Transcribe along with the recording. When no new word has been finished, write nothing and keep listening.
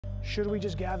should we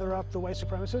just gather up the white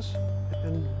supremacists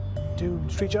and do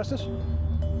street justice?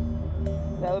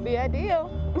 That would be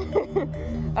ideal.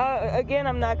 Again,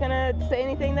 I'm not going to say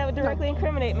anything that would directly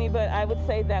incriminate me, but I would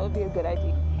say that would be a good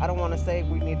idea. I don't want to say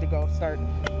we need to go start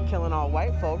killing all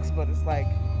white folks, but it's like,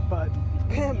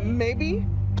 maybe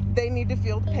they need to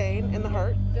feel the pain and the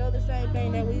hurt. Feel the same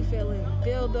pain that we feeling.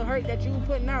 Feel the hurt that you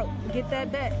putting out. Get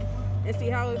that back and see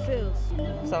how it feels.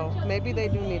 So maybe they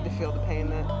do need to feel the pain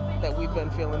that we've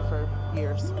been feeling for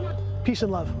years. Peace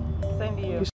and love. Same to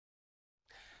you.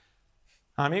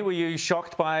 Ami, were you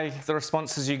shocked by the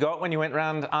responses you got when you went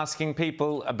around asking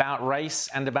people about race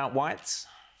and about whites?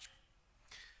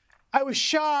 I was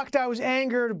shocked, I was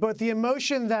angered, but the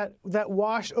emotion that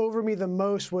washed over me the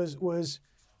most was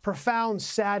profound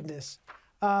sadness.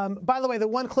 By the way, the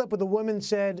one clip where the woman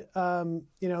said,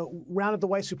 you know, round up the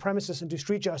white supremacists and do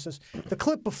street justice, the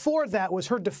clip before that was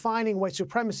her defining white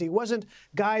supremacy. It wasn't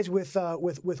guys with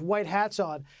white hats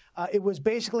on. It was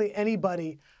basically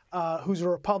anybody who's a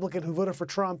Republican who voted for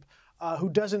Trump, who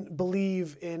doesn't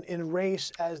believe in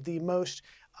race as the most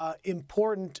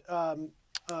important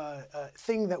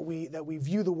thing that we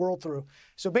view the world through.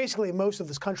 So basically, most of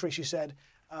this country, she said,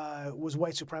 was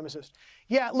white supremacist.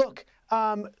 Yeah, look,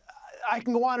 I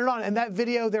can go on and on. And that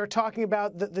video, they're talking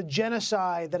about the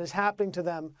genocide that is happening to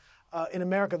them in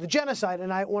America, the genocide.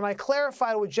 And when I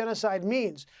clarified what genocide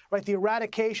means, right, the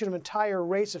eradication of an entire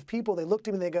race of people, they looked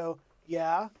at me and they go,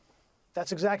 yeah,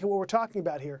 that's exactly what we're talking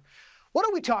about here. What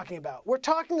are we talking about? We're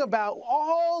talking about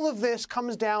all of this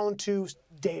comes down to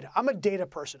data. I'm a data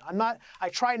person. I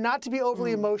try not to be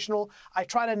overly emotional. I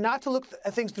try not to look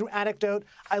at things through anecdote.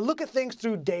 I look at things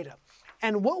through data.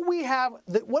 And what we have,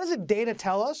 what does the data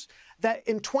tell us? That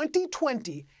in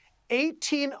 2020,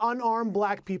 18 unarmed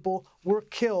black people were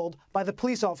killed by the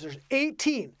police officers.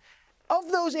 18. Of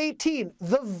those 18,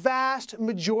 the vast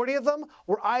majority of them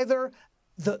were either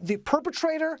the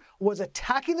perpetrator was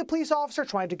attacking the police officer,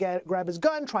 trying to grab his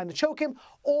gun, trying to choke him,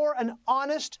 or an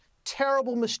honest,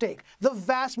 terrible mistake. The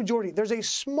vast majority. There's a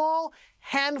small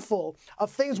handful of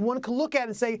things one could look at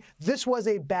and say, this was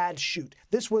a bad shoot.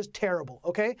 This was terrible,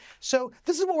 okay? So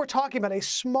this is what we're talking about, a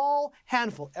small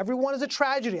handful. Everyone is a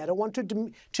tragedy. I don't want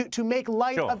to make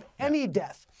light of any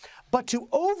death. But to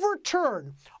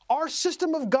overturn our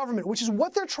system of government, which is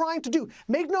what they're trying to do.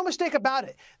 Make no mistake about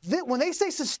it. When they say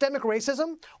systemic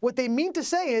racism, what they mean to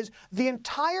say is the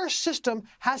entire system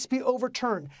has to be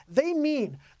overturned. They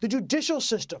mean the judicial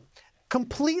system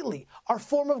completely, our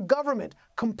form of government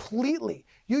completely.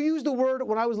 You used the word,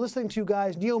 when I was listening to you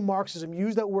guys, neo-Marxism, you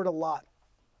use that word a lot.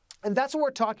 And that's what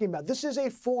we're talking about. This is a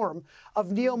form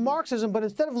of neo-Marxism, but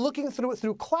instead of looking through it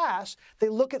through class, they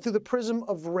look at it through the prism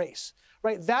of race,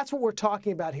 right? That's what we're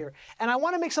talking about here. And I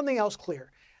want to make something else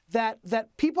clear, that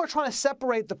people are trying to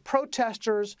separate the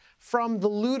protesters from the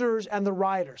looters and the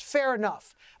rioters. Fair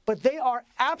enough. But they are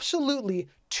absolutely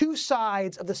two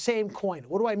sides of the same coin.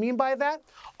 What do I mean by that?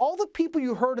 All the people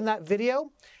you heard in that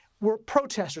video were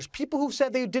protesters, people who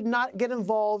said they did not get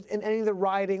involved in any of the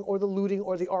rioting or the looting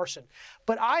or the arson.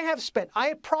 But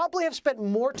I probably have spent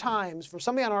more times from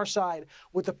somebody on our side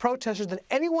with the protesters than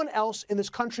anyone else in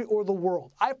this country or the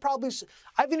world. I've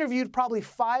interviewed probably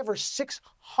 500 or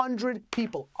 600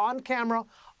 people on camera,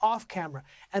 off camera.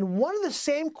 And one of the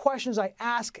same questions I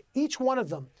ask each one of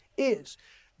them is,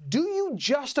 do you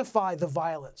justify the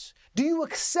violence? Do you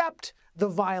accept the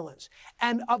violence?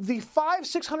 And of the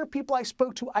 500-600 people I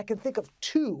spoke to, I can think of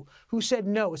 2 who said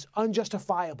no, it's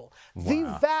unjustifiable. Wow.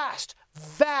 The vast,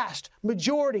 vast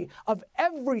majority of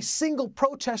every single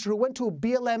protester who went to a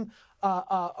BLM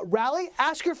rally,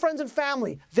 ask your friends and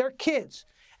family, their kids,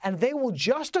 and they will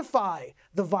justify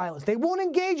the violence. They won't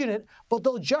engage in it, but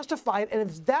they'll justify it, and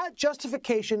it's that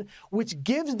justification which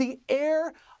gives the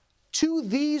air to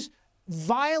these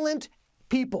violent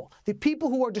people, the people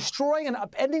who are destroying and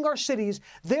upending our cities.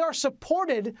 They are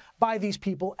supported by these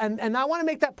people, and I want to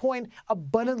make that point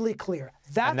abundantly clear.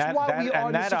 That's why we are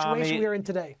in the situation we are in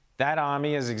today. That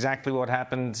army is exactly what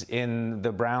happened in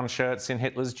the brown shirts in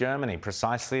Hitler's Germany.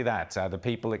 Precisely that. The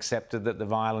people accepted that the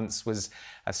violence was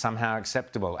somehow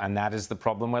acceptable, and that is the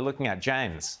problem we're looking at.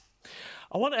 James.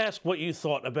 I want to ask what you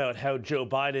thought about how Joe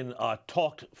Biden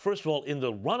talked, first of all, in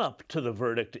the run-up to the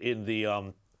verdict in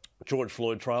the George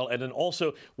Floyd trial, and then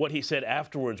also what he said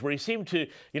afterwards, where he seemed to,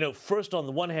 first on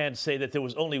the one hand say that there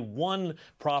was only one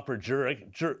proper jury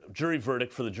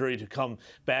verdict for the jury to come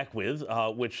back with,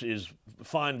 which is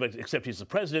fine, but except he's the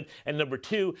president, and number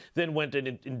 2, then went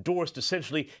and endorsed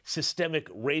essentially systemic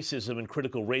racism and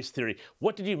critical race theory.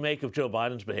 What did you make of Joe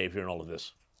Biden's behavior in all of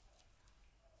this?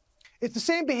 It's the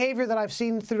same behavior that I've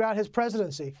seen throughout his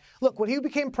presidency. Look, when he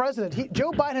became president,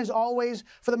 Joe Biden has always,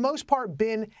 for the most part,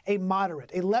 been a moderate,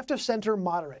 a left-of-center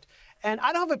moderate. And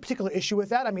I don't have a particular issue with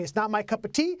that. I mean, it's not my cup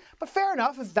of tea, but fair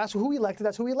enough. If that's who he elected,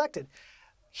 that's who he elected.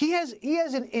 He has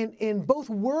in both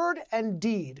word and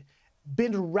deed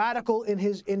been radical in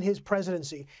his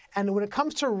presidency. And when it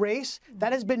comes to race,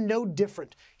 that has been no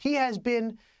different. He has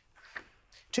been,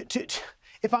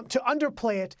 if I'm to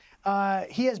underplay it,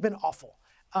 he has been awful.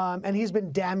 And he's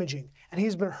been damaging, and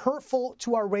he's been hurtful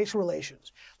to our race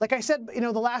relations. Like I said,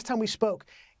 the last time we spoke,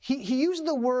 he used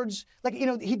the words, like,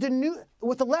 he denude.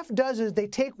 What the left does is they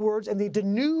take words and they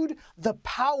denude the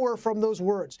power from those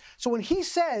words. So when he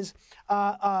says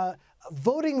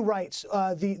voting rights,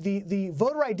 the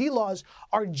voter ID laws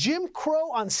are Jim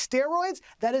Crow on steroids,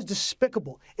 that is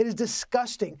despicable. It is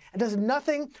disgusting. It does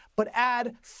nothing but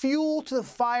add fuel to the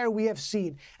fire we have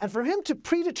seen. And for him to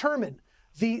predetermine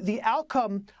the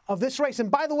outcome of this race,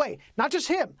 and by the way, not just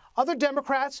him, other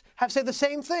Democrats have said the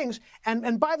same things.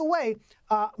 And by the way,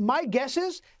 my guess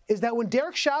is that when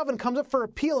Derek Chauvin comes up for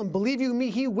appeal, and believe you me,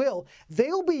 he will,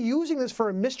 they'll be using this for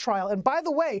a mistrial. And by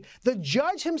the way, the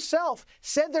judge himself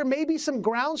said there may be some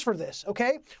grounds for this,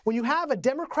 okay? When you have a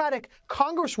Democratic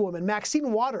Congresswoman,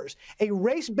 Maxine Waters, a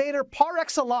race baiter par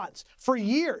excellence for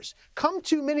years, come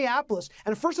to Minneapolis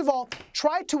and first of all,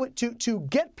 try to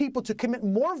get people to commit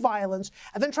more violence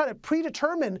and then try to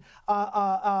predetermine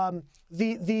the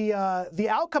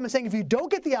outcome and saying if you don't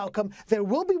get the outcome, there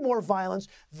will be more violence.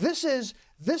 This is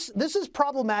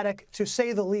problematic to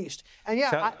say the least. And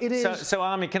yeah, it is. So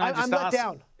Army, can I just I'm let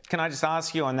down. Can I just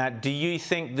ask you on that? Do you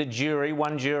think the jury,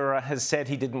 one juror has said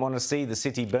he didn't want to see the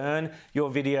city burn? Your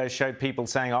video showed people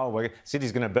saying, "Oh, well, the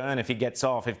city's going to burn if he gets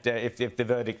off, if the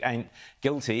verdict ain't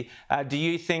guilty." How do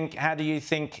you think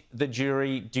the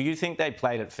jury? Do you think they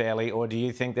played it fairly, or do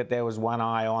you think that there was one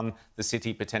eye on the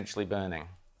city potentially burning?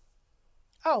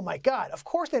 Oh my God! Of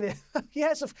course they did.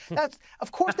 Yes, of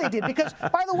course they did. Because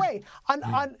by the way,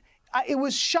 it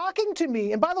was shocking to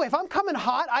me. And by the way, if I'm coming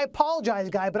hot, I apologize,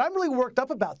 guy, but I'm really worked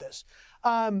up about this.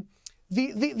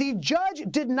 The judge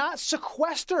did not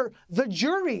sequester the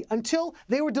jury until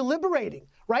they were deliberating,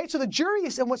 right? So the jury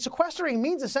is, and what sequestering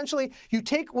means essentially,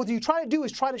 what you try to do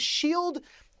is try to shield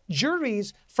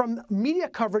juries from media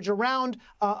coverage around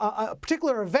a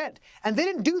particular event. And they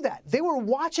didn't do that. They were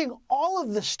watching all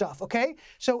of this stuff, okay?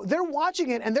 So they're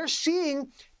watching it and they're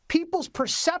seeing people's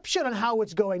perception on how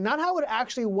it's going, not how it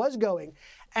actually was going.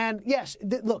 And yes,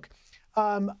 look,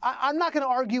 I'm not going to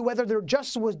argue whether their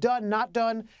justice was done, not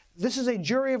done. This is a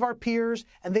jury of our peers,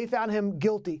 and they found him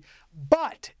guilty.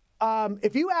 But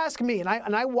if you ask me,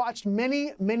 and I watched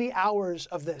many, many hours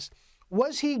of this,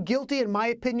 was he guilty, in my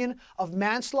opinion, of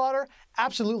manslaughter?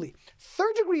 Absolutely.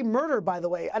 Third-degree murder, by the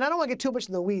way, and I don't want to get too much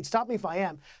in the weeds, stop me if I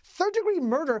am. Third-degree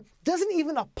murder doesn't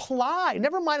even apply.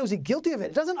 Never mind was he guilty of it.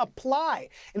 It doesn't apply.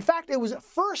 In fact, it was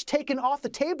first taken off the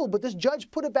table, but this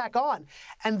judge put it back on.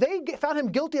 And they found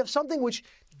him guilty of something which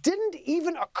didn't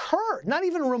even occur, not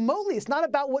even remotely. It's not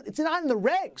about it's not in the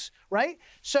regs, right?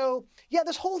 So, yeah,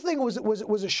 this whole thing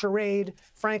was a charade,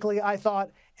 frankly, I thought,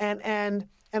 and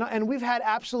we've had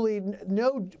absolutely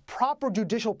no proper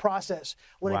judicial process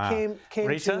when it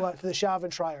came to the Chauvin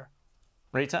trial.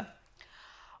 Rita?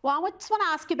 Well, I just want to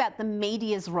ask you about the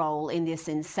media's role in this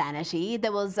insanity.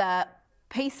 There was a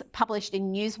piece published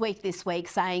in Newsweek this week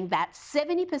saying that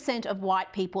 70% of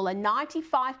white people and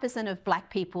 95% of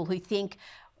black people who think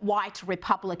white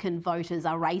Republican voters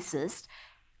are racist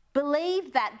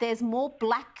believe that there's more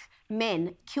black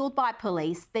men killed by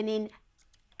police than in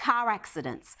car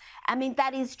accidents. I mean,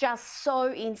 that is just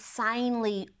so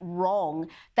insanely wrong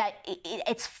that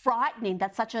it's frightening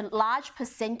that such a large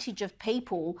percentage of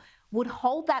people would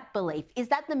hold that belief. Is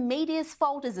that the media's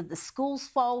fault? Is it the school's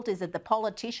fault? Is it the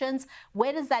politicians?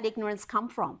 Where does that ignorance come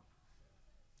from?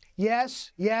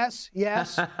 Yes, yes,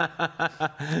 yes.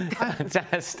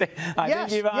 Fantastic. I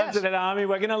think you've answered it, Army.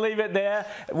 We're going to leave it there.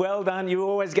 Well done. You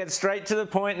always get straight to the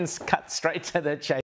point and cut straight to the chase.